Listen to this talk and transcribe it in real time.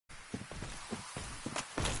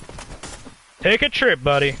Take a trip,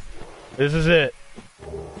 buddy. This is it.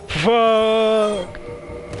 Fuck.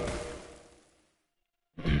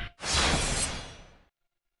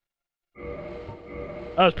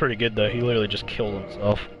 That was pretty good, though. He literally just killed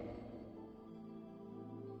himself.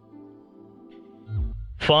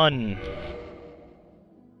 Fun.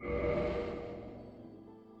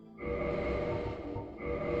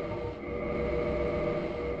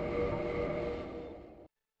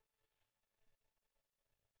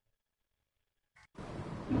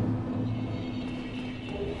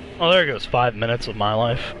 Oh, there goes 5 minutes of my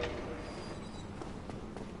life.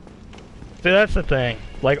 See, that's the thing.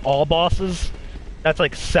 Like, all bosses, that's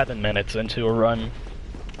like 7 minutes into a run.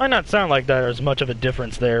 Might not sound like there's much of a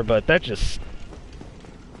difference there, but that just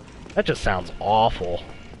sounds awful.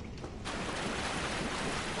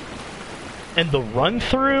 And the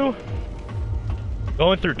run-through,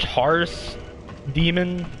 going through Tars,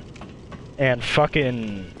 Demon, and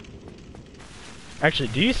fucking... Actually,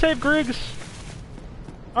 do you save Griggs?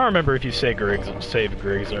 I don't remember if you save Griggs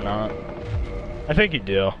or not. I think you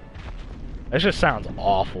do. That just sounds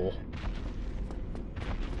awful.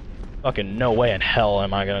 Fucking no way in hell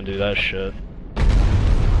am I gonna do that shit.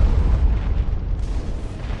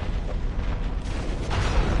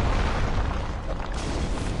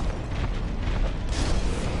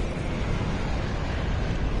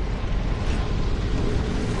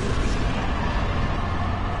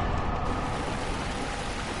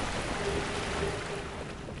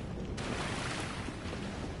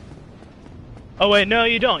 Oh wait, no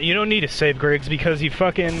you don't. You don't need to save Griggs because you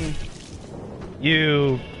fucking...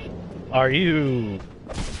 Are you...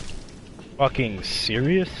 fucking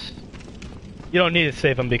serious? You don't need to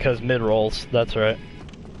save him because mid-rolls, that's right.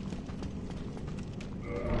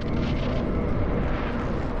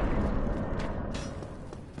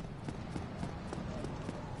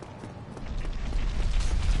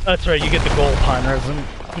 That's right, you get the gold pine resin.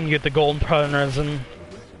 You get the golden pine resin.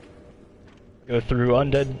 Go through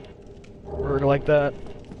undead. Or like that.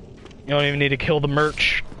 You don't even need to kill the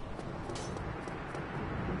merch.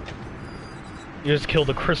 You just kill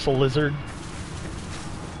the crystal lizard.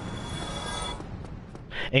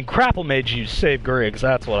 In Crapple Mage you save Griggs,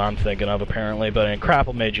 that's what I'm thinking of apparently, but in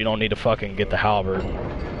Crapple Mage you don't need to fucking get the halberd.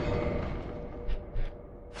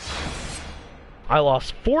 I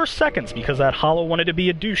lost 4 seconds because that hollow wanted to be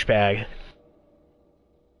a douchebag.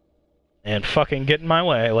 And fucking get in my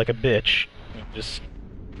way like a bitch. Just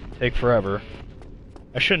take forever.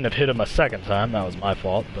 I shouldn't have hit him a second time, that was my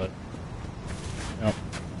fault, but... Nope.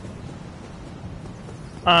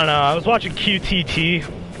 I don't know, I was watching QTT,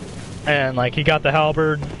 and like, he got the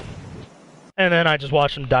halberd, and then I just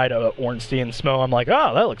watched him die to Ornstein and Smo. I'm like,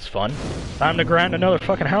 oh, that looks fun. Time to grind another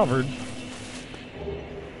fucking halberd.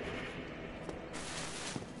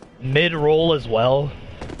 Mid-roll as well.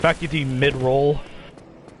 The fact you do mid-roll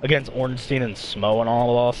against Ornstein and Smo and all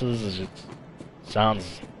the bosses is just...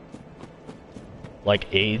 sounds...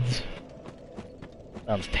 like AIDS.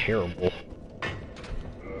 Sounds terrible.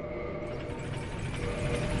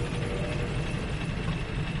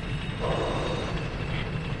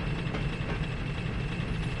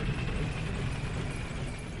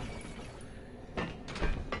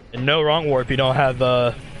 In No Wrong Warp, you don't have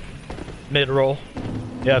mid-roll.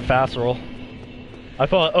 You have fast roll. I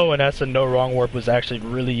thought ONS and No Wrong Warp was actually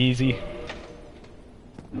really easy.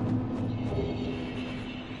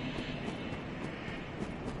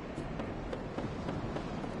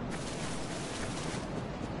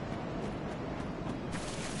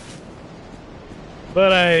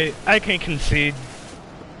 But I can concede.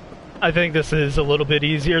 I think this is a little bit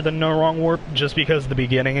easier than No Wrong Warp, just because the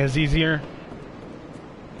beginning is easier.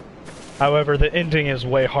 However, the ending is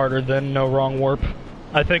way harder than No Wrong Warp.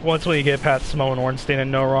 I think once we get past Smo and Ornstein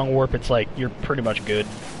and No Wrong Warp, it's like, you're pretty much good.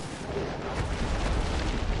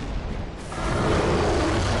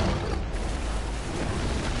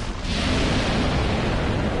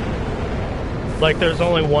 Like, there's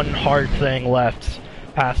only one hard thing left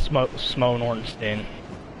past Smo and Ornstein.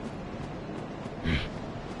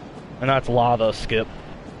 And that's lava skip.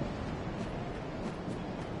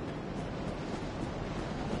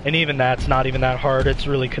 And even that's not even that hard, it's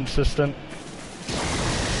really consistent.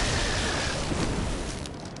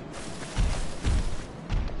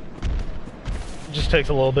 It just takes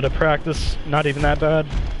a little bit of practice, not even that bad.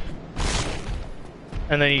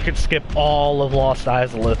 And then you can skip all of Lost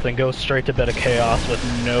Izalith and go straight to Bed of Chaos with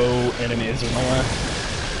no enemies in the way.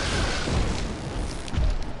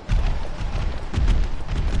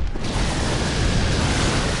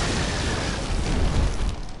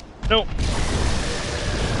 Nope.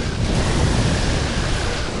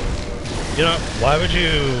 You know, why would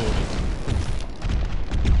you...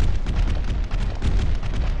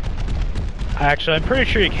 Actually, I'm pretty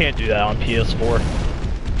sure you can't do that on PS4.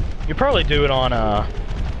 You probably do it on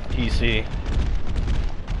PC.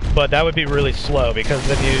 But that would be really slow because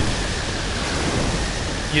then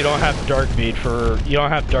you don't have dark bead for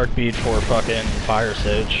fucking Fire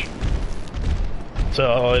Sage.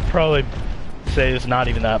 So it probably saves not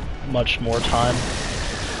even that much more time.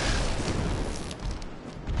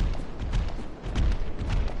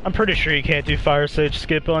 I'm pretty sure you can't do Fire Sage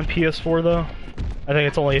skip on PS4 though. I think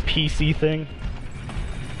it's only a PC thing.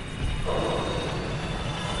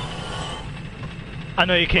 I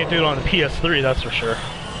know you can't do it on the PS3, that's for sure.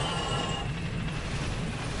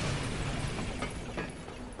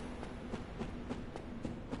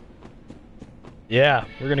 Yeah,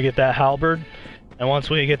 we're gonna get that halberd, and once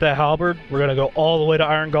we get that halberd, we're gonna go all the way to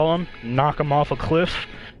Iron Golem, knock him off a cliff,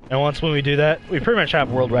 and once when we do that, we pretty much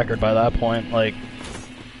have world record by that point. Like,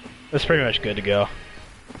 it's pretty much good to go.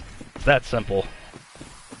 It's that simple.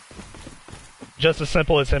 Just as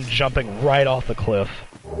simple as him jumping right off the cliff.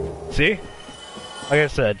 See? Like I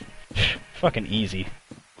said, fucking easy.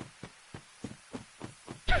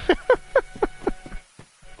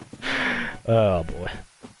 Oh boy.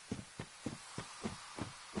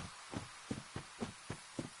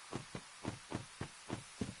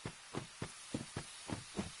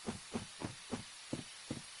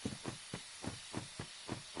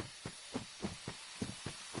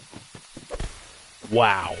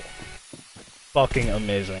 Wow. Fucking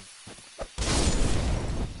amazing.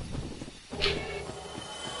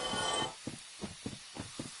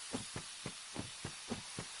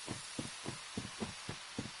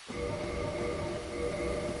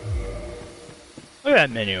 Look at that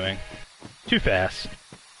menuing. Too fast.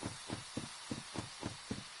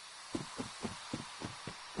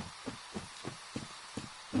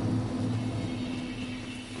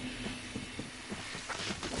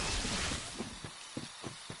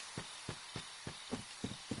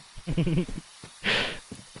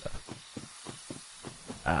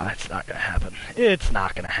 It's not gonna happen. It's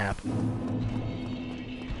not gonna happen.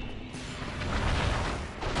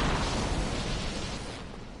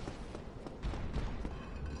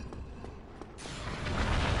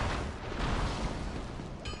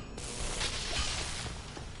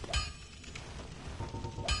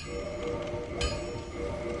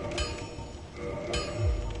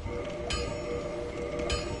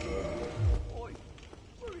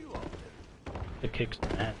 The kick's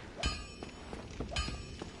mad.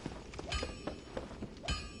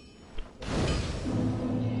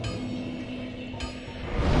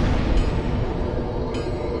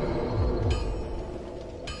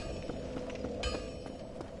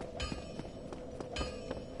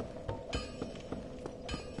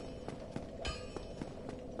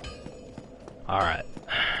 Alright.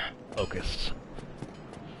 Focus.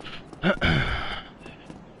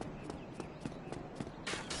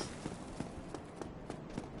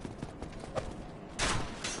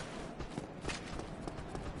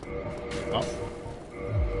 Oh.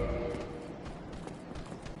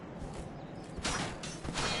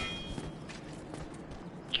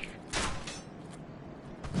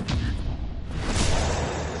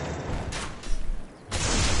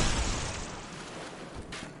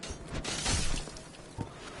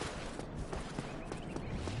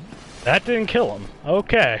 That didn't kill him.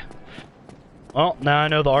 Okay. Well, now I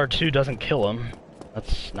know the R2 doesn't kill him.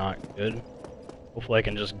 That's not good. Hopefully I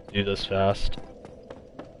can just do this fast.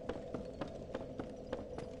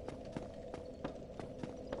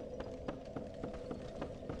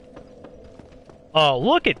 Oh,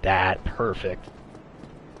 look at that. Perfect.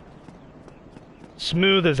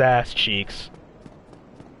 Smooth as ass cheeks.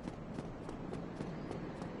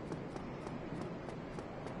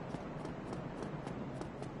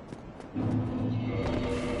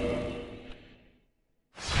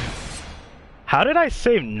 How did I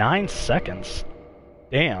save 9 seconds?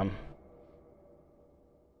 Damn.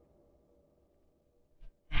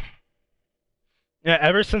 Yeah,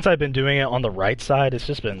 ever since I've been doing it on the right side, it's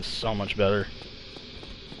just been so much better.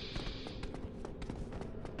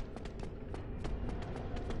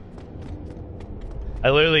 I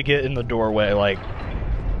literally get in the doorway, like,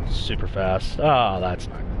 super fast. Oh, that's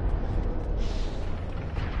not good.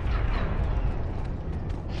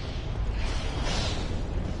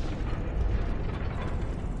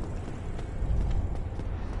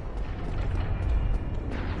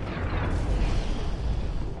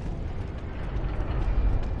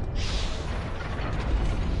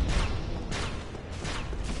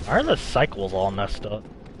 Why are the cycles all messed up?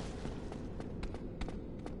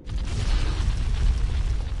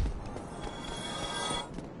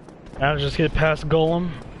 Now just get past Golem.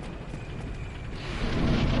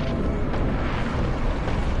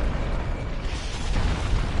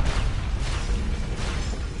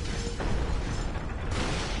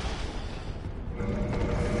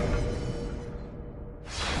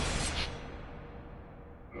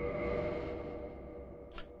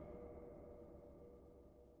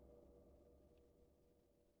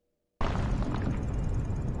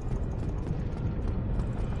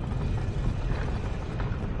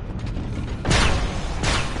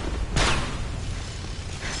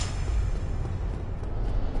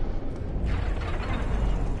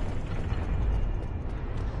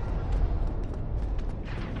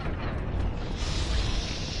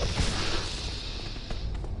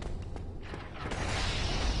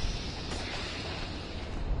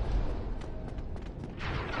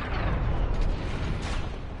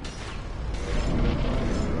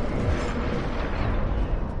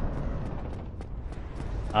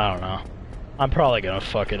 I don't know. I'm probably gonna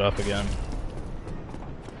fuck it up again.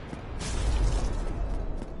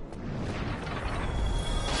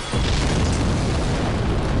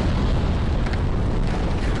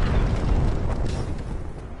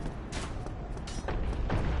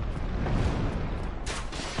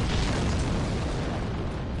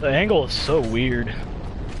 The angle is so weird.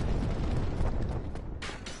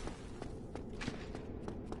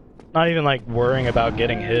 Not even like worrying about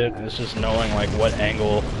getting hit, it's just knowing like what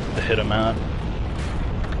angle to hit him at.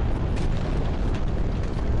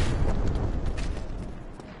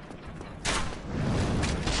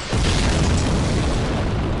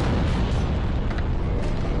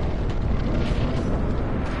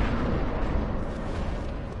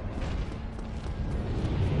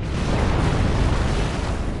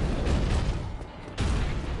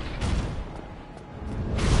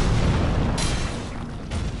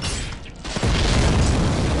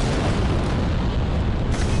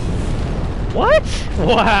 What?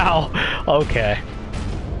 Wow. Okay.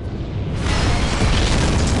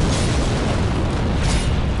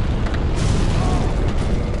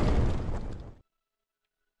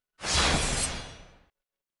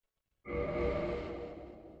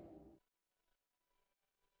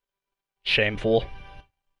 Shameful.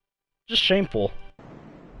 Just shameful.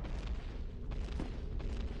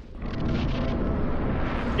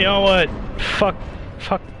 You know what? Fuck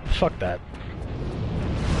that.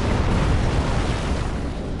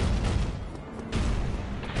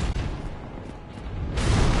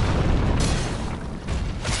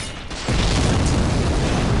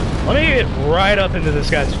 Let me get right up into this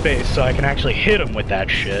guy's face so I can actually hit him with that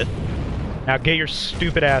shit. Now get your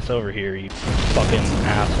stupid ass over here, you fucking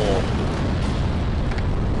asshole.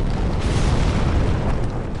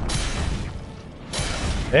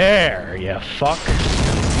 There, you fuck.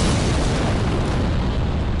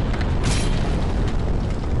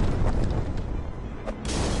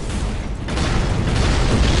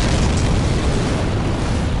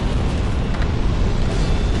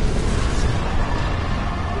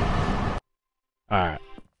 Alright.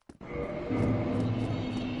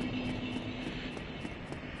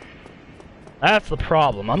 That's the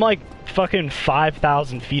problem. I'm like fucking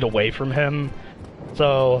 5,000 feet away from him,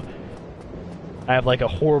 so I have like a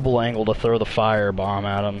horrible angle to throw the firebomb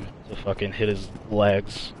at him to fucking hit his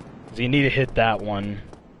legs. So you need to hit that one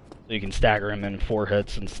so you can stagger him in 4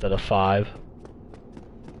 hits instead of 5.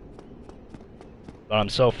 But I'm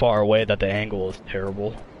so far away that the angle is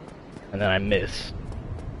terrible, and then I miss.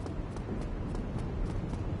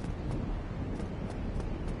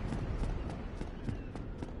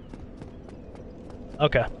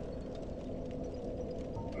 Okay.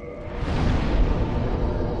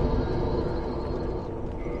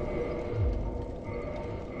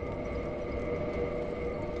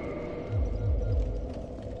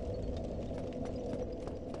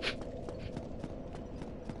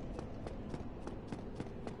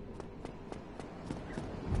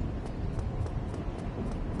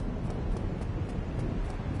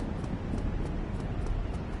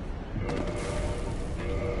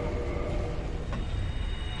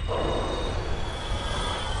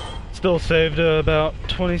 Still saved about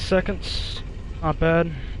 20 seconds. Not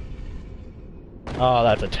bad. Oh,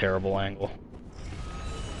 that's a terrible angle.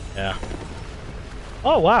 Yeah.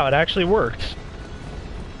 Oh wow, it actually worked.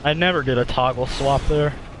 I never did a toggle swap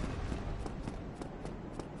there.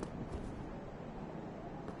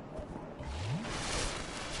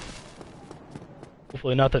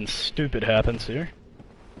 Hopefully nothing stupid happens here.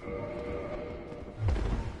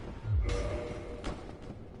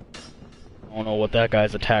 I don't know what that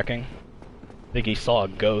guy's attacking. I think he saw a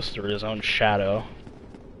ghost or his own shadow.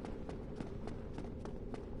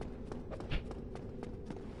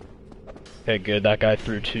 Okay, good. That guy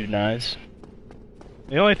threw 2 knives.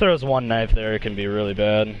 He only throws 1 knife there. It can be really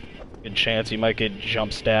bad. Good chance he might get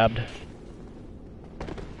jump stabbed.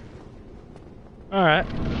 Alright.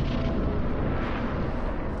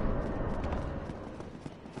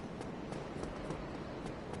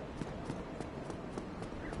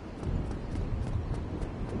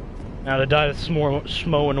 Now to die to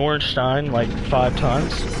Smo and Ornstein like 5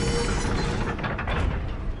 times.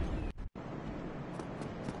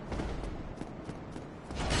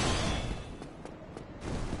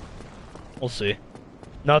 We'll see.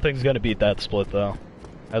 Nothing's gonna beat that split though.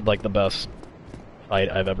 I had like the best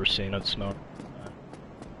fight I've ever seen at Smo.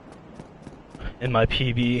 In my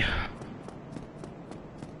PB.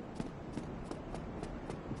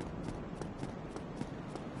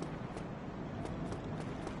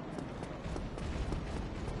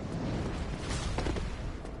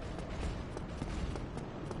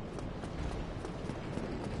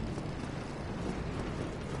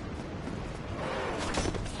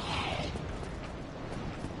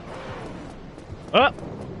 Oh!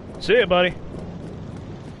 See ya, buddy.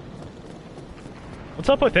 What's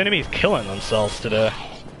up with enemies killing themselves today?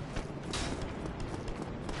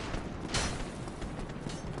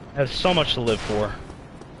 I have so much to live for.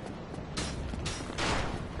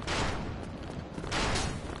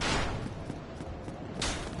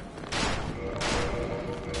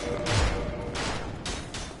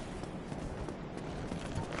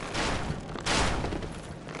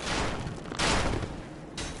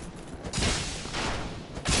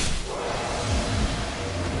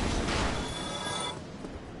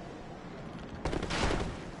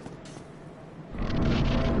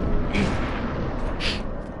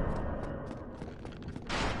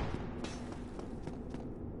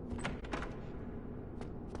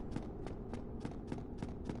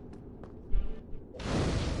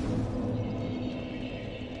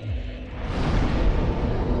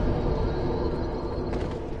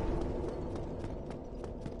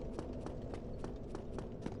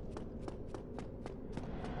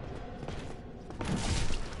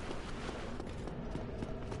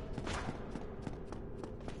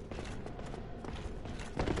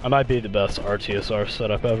 I might be the best RTSR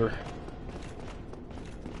setup ever.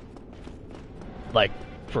 Like,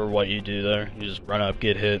 for what you do there. You just run up,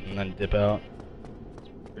 get hit, and then dip out.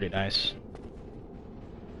 It's pretty nice.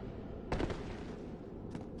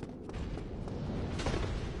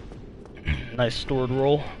 Nice stored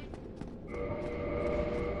roll.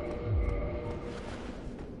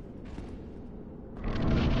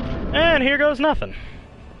 And here goes nothing.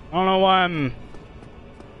 I don't know why I'm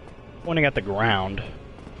pointing at the ground.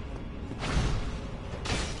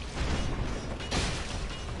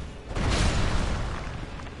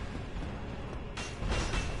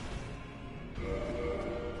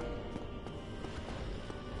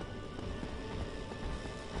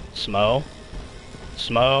 Smo?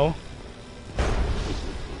 Smo?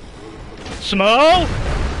 Smo?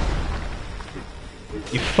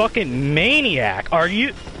 You fucking maniac! Are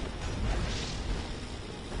you?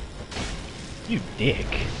 You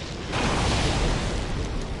dick.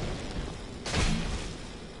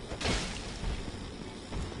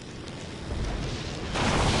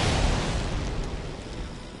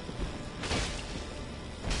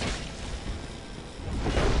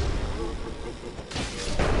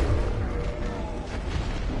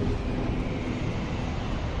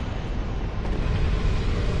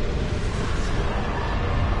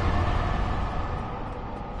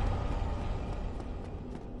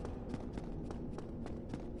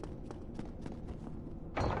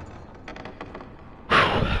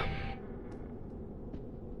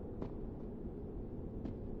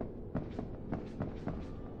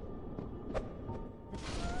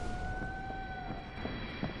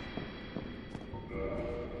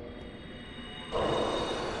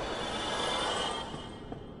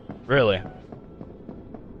 Really?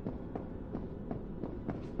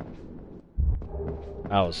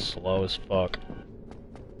 That was slow as fuck.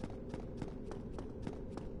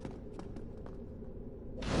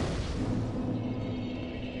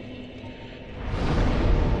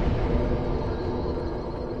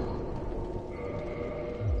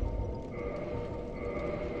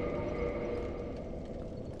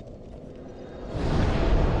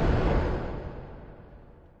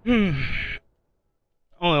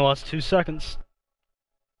 Only lost 2 seconds.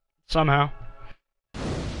 Somehow.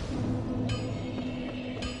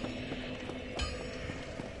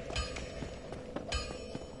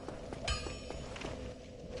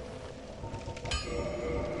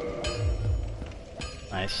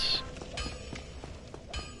 Nice.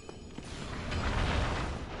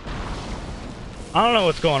 I don't know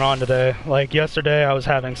what's going on today. Like, yesterday I was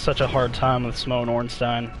having such a hard time with Smo and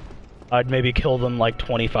Ornstein. I'd maybe kill them like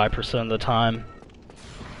 25% of the time.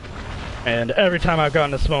 And every time I've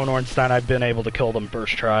gotten to Smo and Ornstein, I've been able to kill them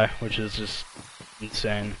first try, which is just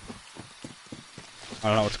insane. I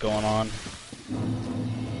don't know what's going on.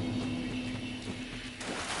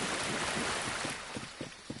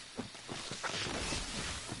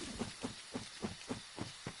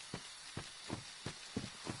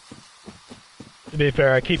 To be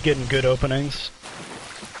fair, I keep getting good openings.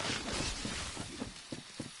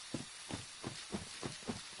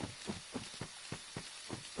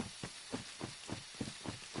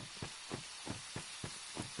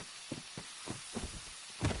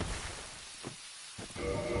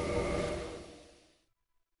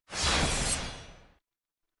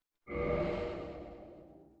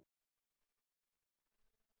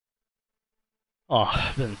 Oh,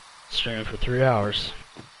 I've been streaming for 3 hours.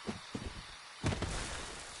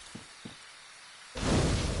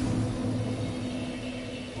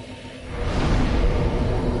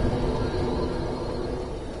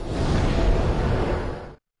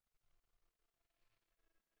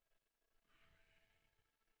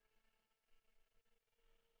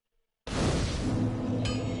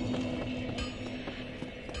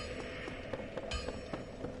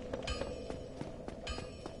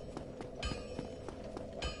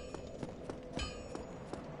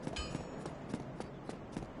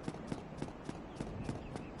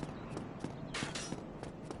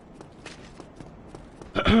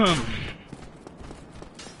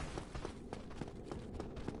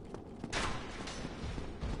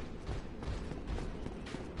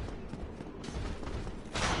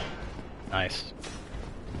 Nice.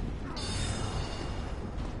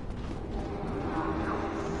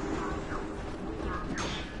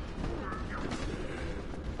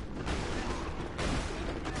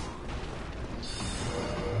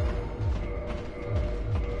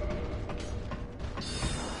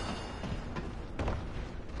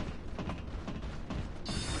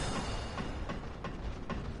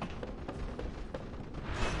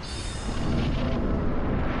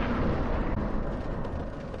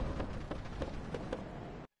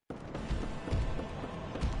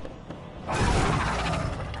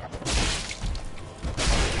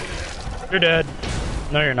 You're dead.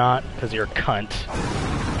 No, you're not, because you're a cunt.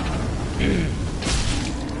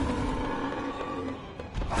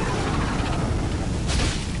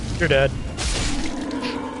 You're dead.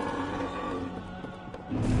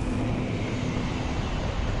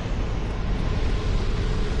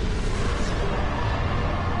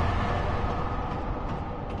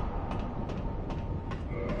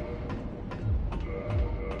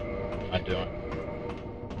 What am I doing?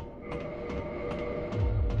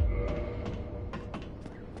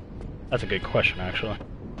 That's a good question, actually.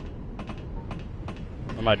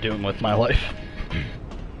 What am I doing with my life?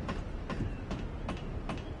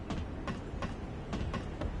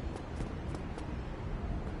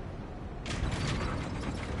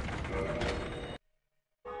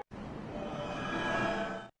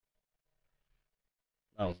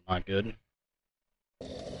 That was not good.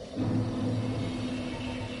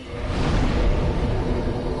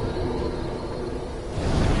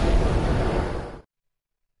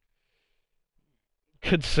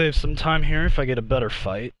 Could save some time here if I get a better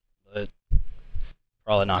fight, but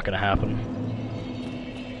probably not gonna happen.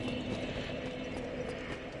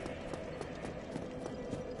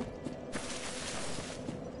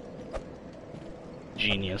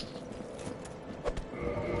 Genius.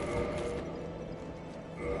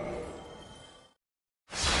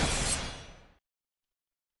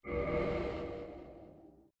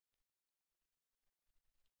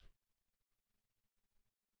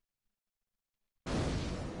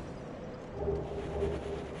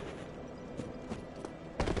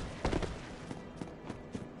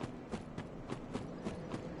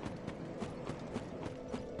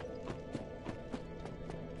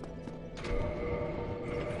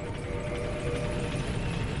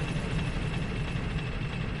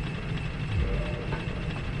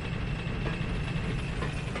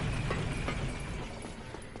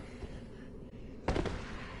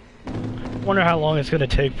 Wonder how long it's gonna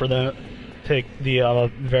take for the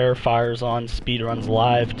verifiers on Speedruns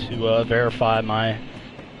Live to verify my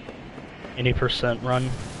 80% run,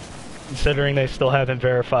 considering they still haven't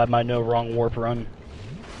verified my no wrong warp run.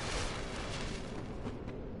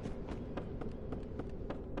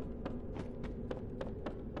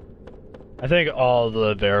 I think all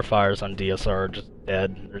the verifiers on DSR are just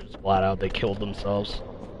dead. They're just flat out, they killed themselves.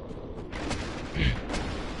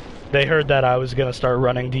 They heard that I was gonna start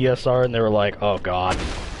running DSR and they were like, oh god.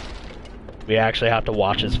 We actually have to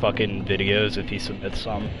watch his fucking videos if he submits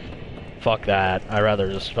some. Fuck that. I'd rather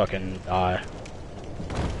just fucking die.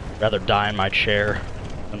 Rather die in my chair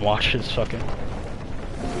than watch his fucking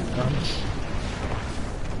guns.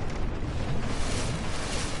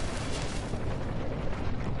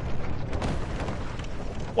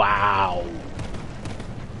 Wow.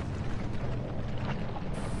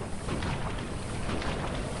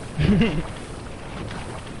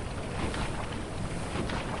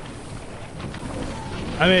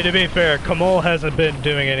 I mean, to be fair, Kamal hasn't been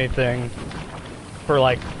doing anything for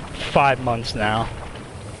like 5 months now.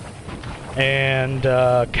 And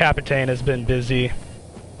Captain has been busy.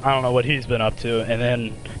 I don't know what he's been up to. And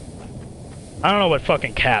then I don't know what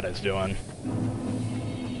fucking Cat is doing.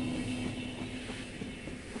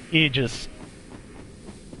 He just...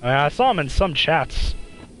 I mean, I saw him in some chats.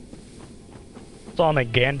 Saw him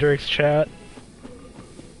in Gandrik's chat.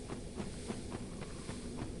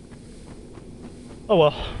 Oh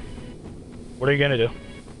well. What are you gonna do?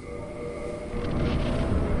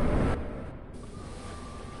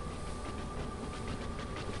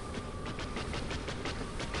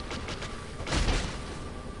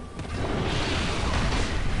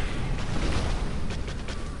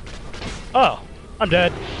 Oh, I'm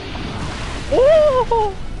dead.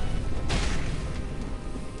 Ooh!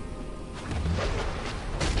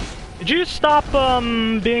 Did you stop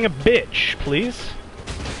being a bitch, please?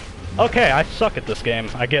 Okay, I suck at this game.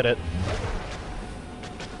 I get it.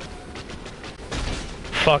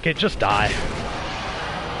 Fuck it, just die.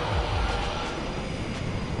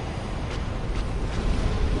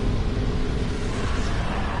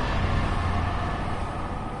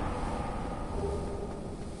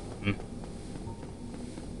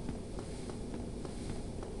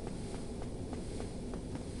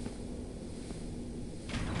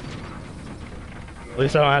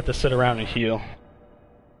 least I don't have to sit around and heal.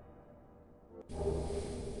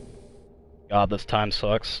 God, this time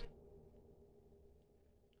sucks.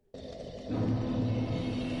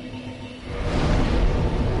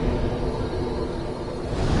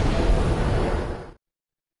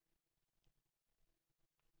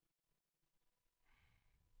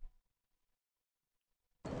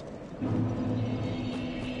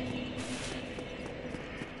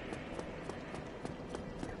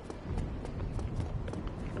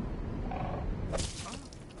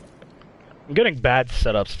 I'm getting bad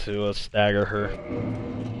setups to stagger her.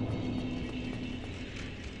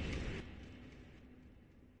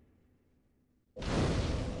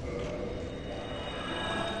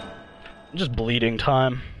 I'm just bleeding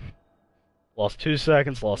time. Lost 2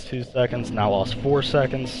 seconds, lost 2 seconds, now lost 4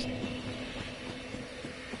 seconds.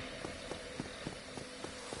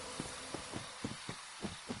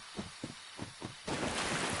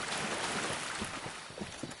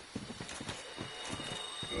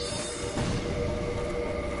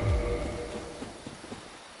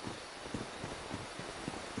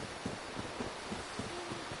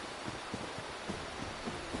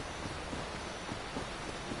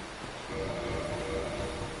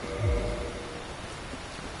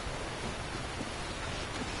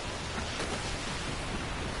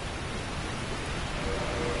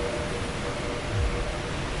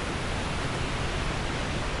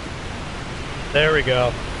 There we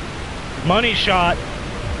go. Money shot.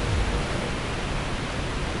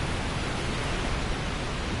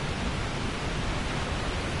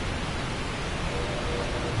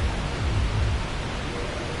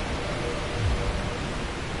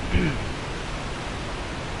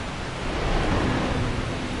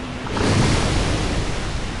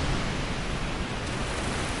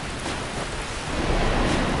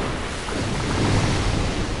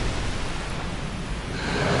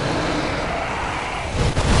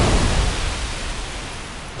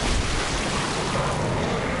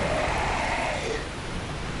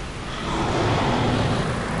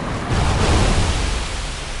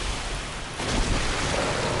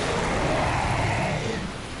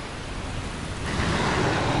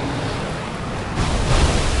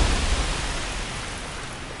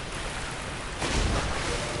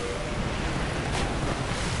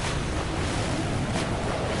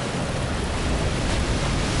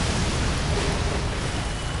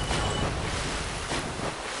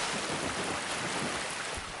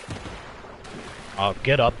 Oh,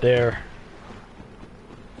 get up there.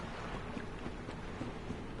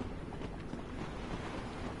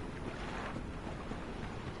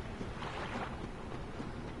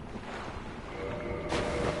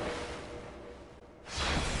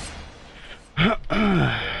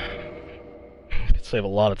 Could save a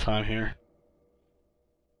lot of time here.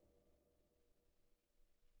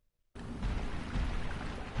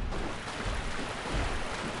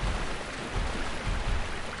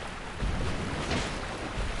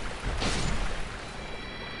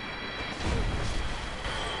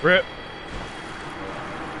 Rip.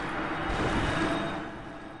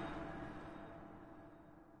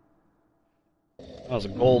 That was a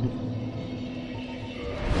gold.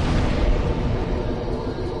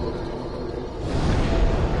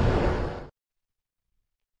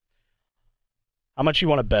 How much you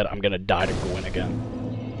want to bet I'm gonna die to Gwyn again?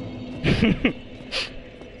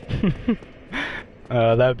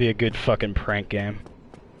 That would be a good fucking prank game.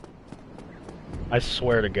 I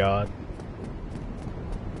swear to God.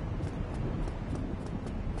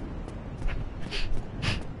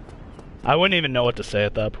 I wouldn't even know what to say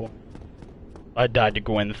at that point. I died to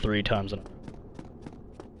Gwyn 3 times in a row.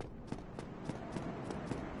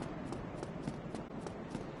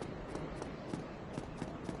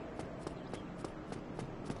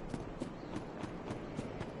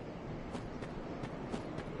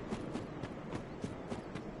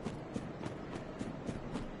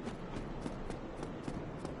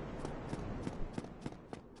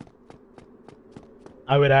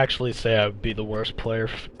 I would actually say I would be the worst player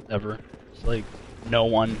ever. It's like, no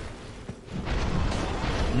one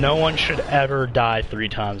should ever die 3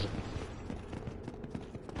 times.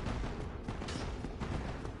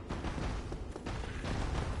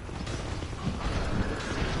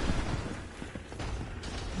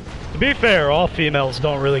 To be fair, all females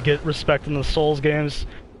don't really get respect in the Souls games.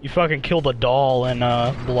 You fucking kill the doll in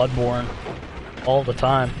Bloodborne all the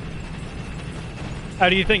time. How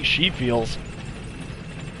do you think she feels?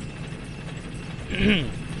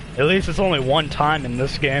 At least it's only one time in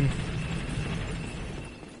this game.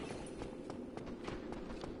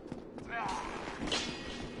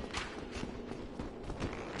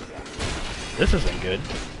 This isn't good.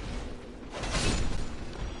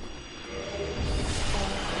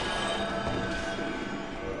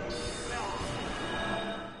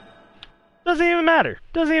 Doesn't even matter.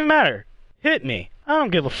 Doesn't even matter. Hit me. I don't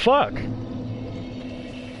give a fuck.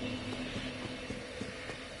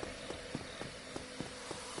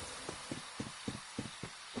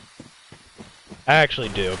 I actually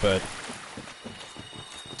do, but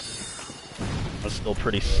that's still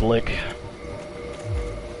pretty slick.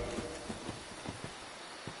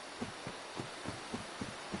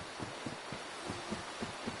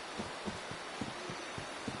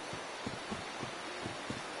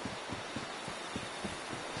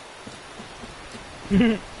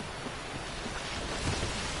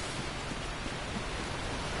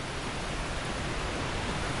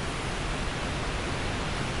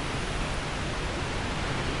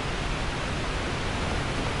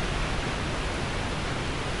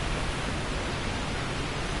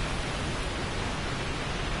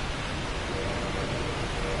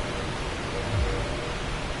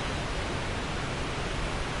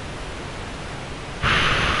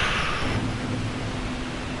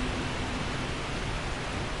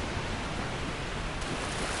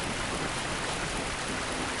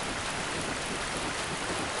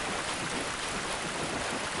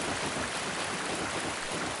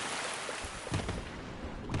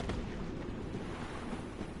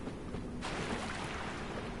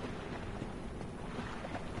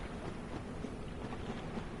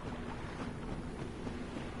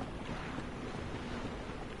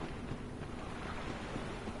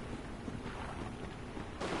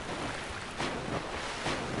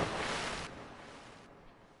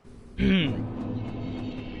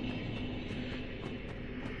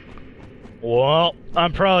 Well,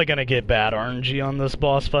 I'm probably gonna get bad RNG on this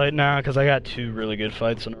boss fight now, because I got 2 really good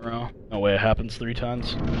fights in a row. No way it happens 3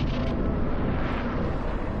 times.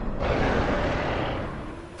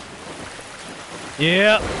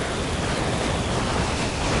 Yep.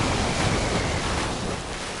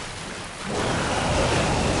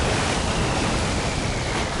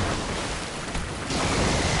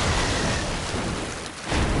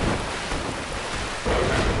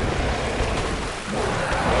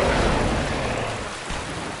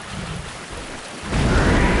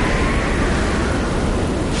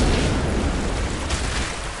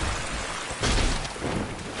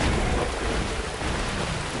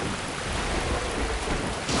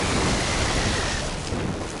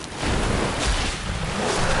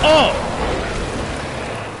 Oh!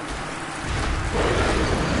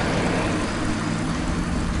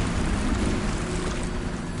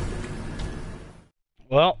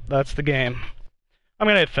 Well, that's the game. I'm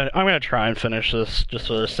gonna try and finish this just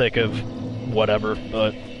for the sake of whatever,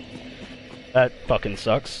 but that fucking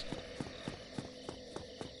sucks.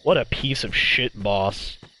 What a piece of shit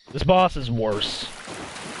boss. This boss is worse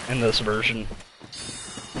in this version.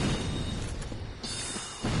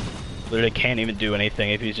 Literally can't even do anything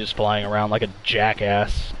if he's just flying around like a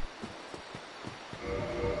jackass.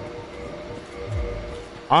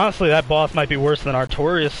 Honestly, that boss might be worse than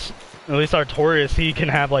Artorias. At least Artorias, he can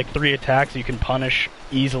have like 3 attacks you can punish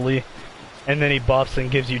easily, and then he buffs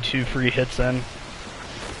and gives you 2 free hits in.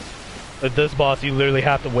 But this boss, you literally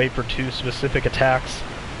have to wait for 2 specific attacks.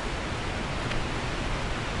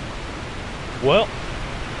 Well.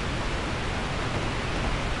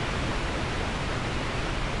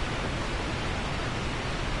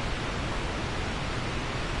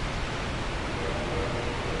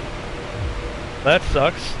 That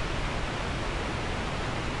sucks.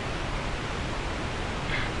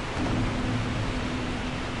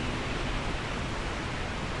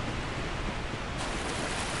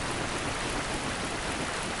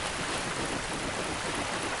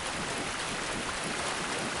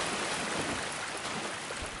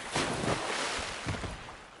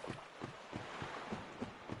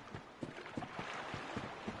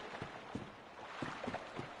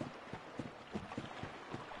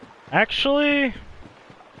 Actually,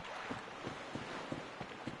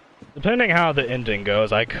 depending how the ending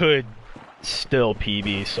goes, I could still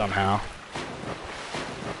PB somehow.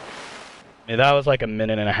 I mean, that was like a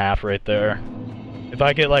minute and a half right there. If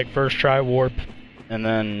I get like first try warp, and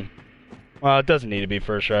then, well, it doesn't need to be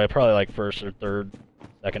first try, probably like first or third,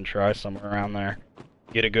 second try, somewhere around there.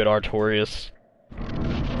 Get a good Artorias.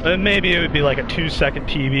 And maybe it would be like a 2-second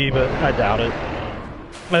PB, but I doubt it.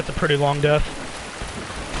 That's a pretty long death.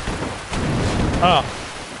 Oh.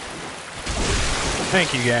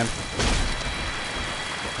 Thank you, game.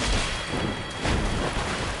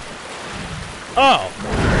 Oh.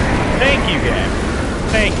 Thank you, game.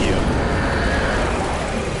 Thank you.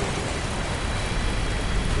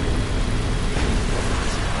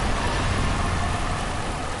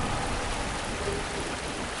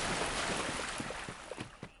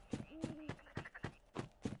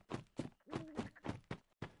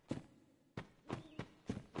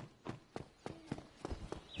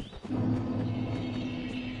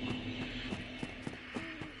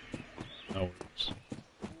 No words.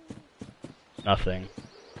 Nothing.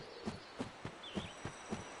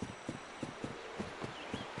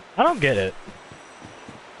 I don't get it.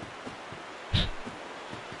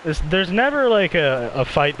 There's never like a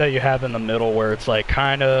fight that you have in the middle where it's like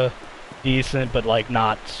kinda decent but like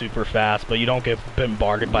not super fast, but you don't get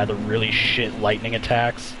bombarded by the really shit lightning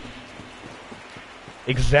attacks.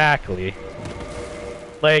 Exactly.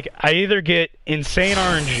 Like, I either get insane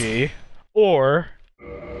RNG, or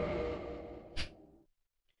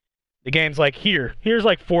the game's like, here's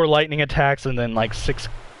like 4 lightning attacks and then like 6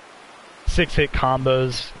 hit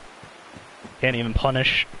combos. Can't even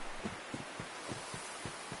punish.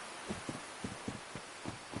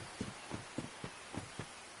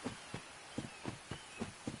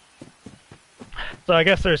 So I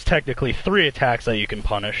guess there's technically 3 attacks that you can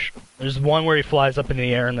punish. There's one where he flies up in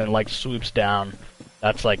the air and then like swoops down.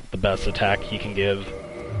 That's like the best attack he can give.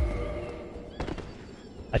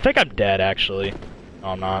 I think I'm dead actually. No,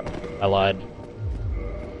 I'm not. I lied.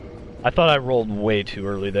 I thought I rolled way too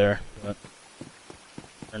early there, but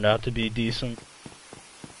turned out to be decent.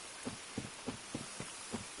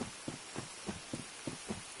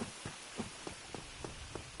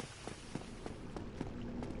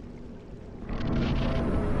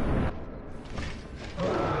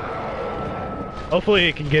 Hopefully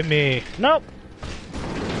it can give me... Nope!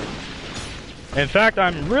 In fact,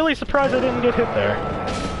 I'm really surprised I didn't get hit there.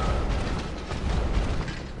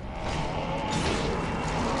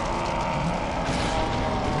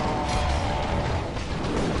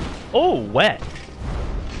 Oh, wet!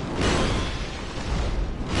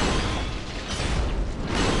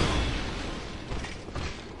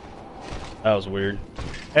 That was weird.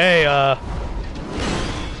 Hey,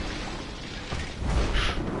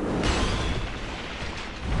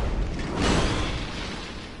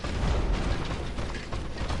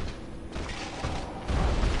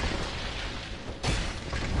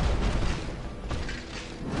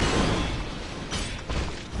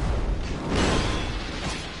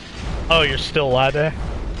 Oh, you're still alive there?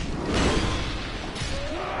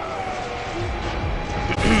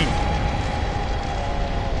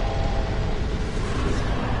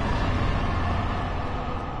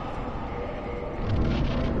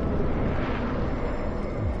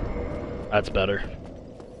 That's better.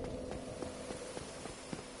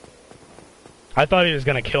 I thought he was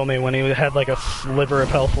gonna kill me when he had like a sliver of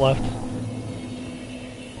health left.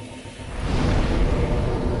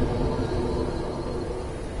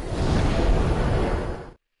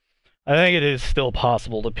 I think it is still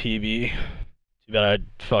possible to PB. Too bad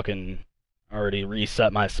I fucking already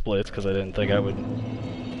reset my splits because I didn't think I would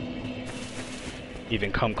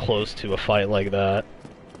even come close to a fight like that.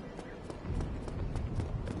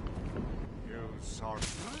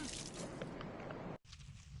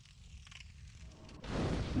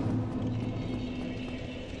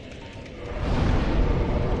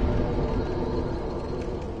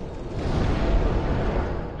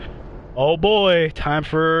 Oh boy, time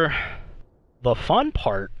for the fun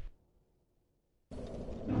part.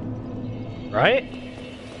 Right?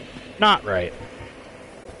 Not right.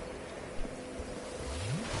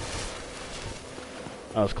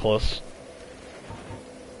 That was close.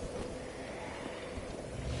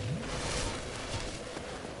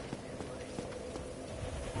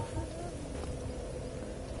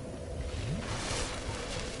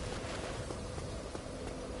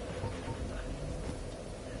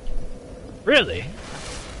 Really?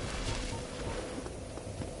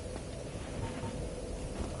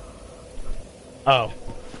 Oh.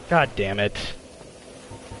 God damn it.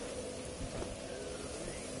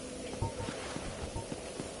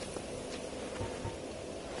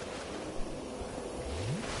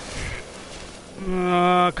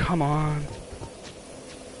 Come on.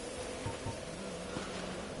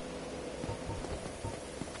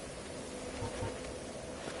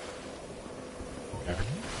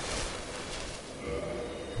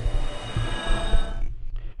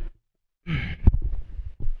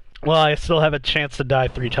 Well, I still have a chance to die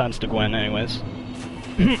 3 times to Gwen anyways.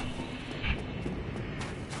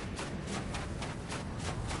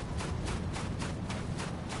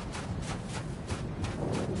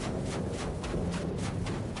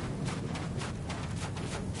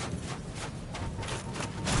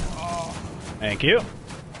 Thank you.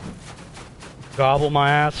 Gobble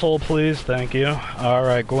my asshole, please. Thank you.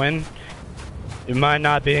 Alright, Gwen. You mind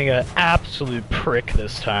not being an absolute prick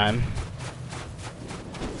this time.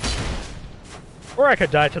 Or I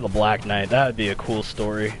could die to the Black Knight. That would be a cool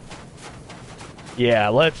story. Yeah,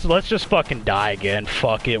 let's just fucking die again.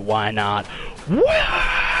 Fuck it, why not?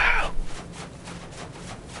 Wow!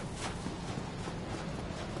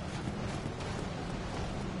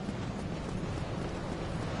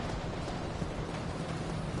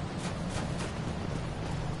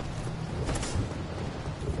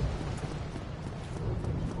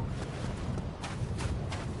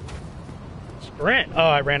 sprint? Oh,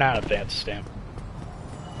 I ran out of advanced stamina.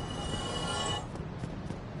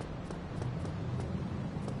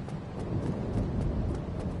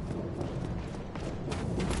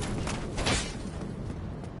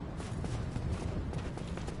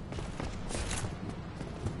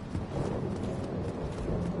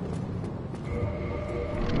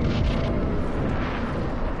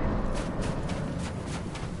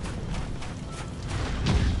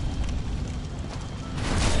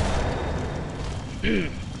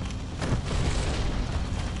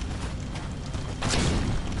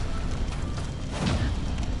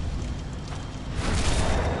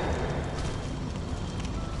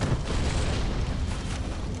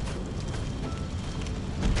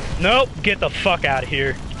 Nope, get the fuck out of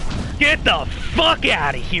here. Get the fuck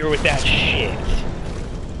out of here with that shit.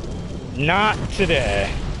 Not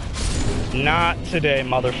today. Not today,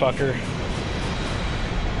 motherfucker.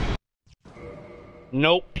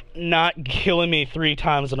 Nope, not killing me 3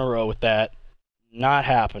 times in a row with that. Not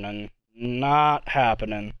happening. Not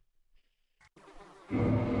happening.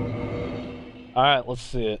 Alright, let's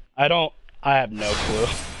see it. I have no clue.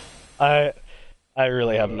 I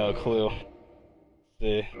really have no clue. Let's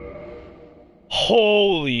see.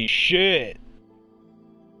 Holy shit.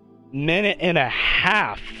 Minute and a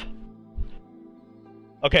half.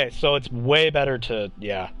 Okay, so it's way better to,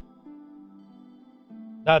 yeah.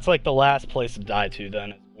 That's like the last place to die to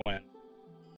then.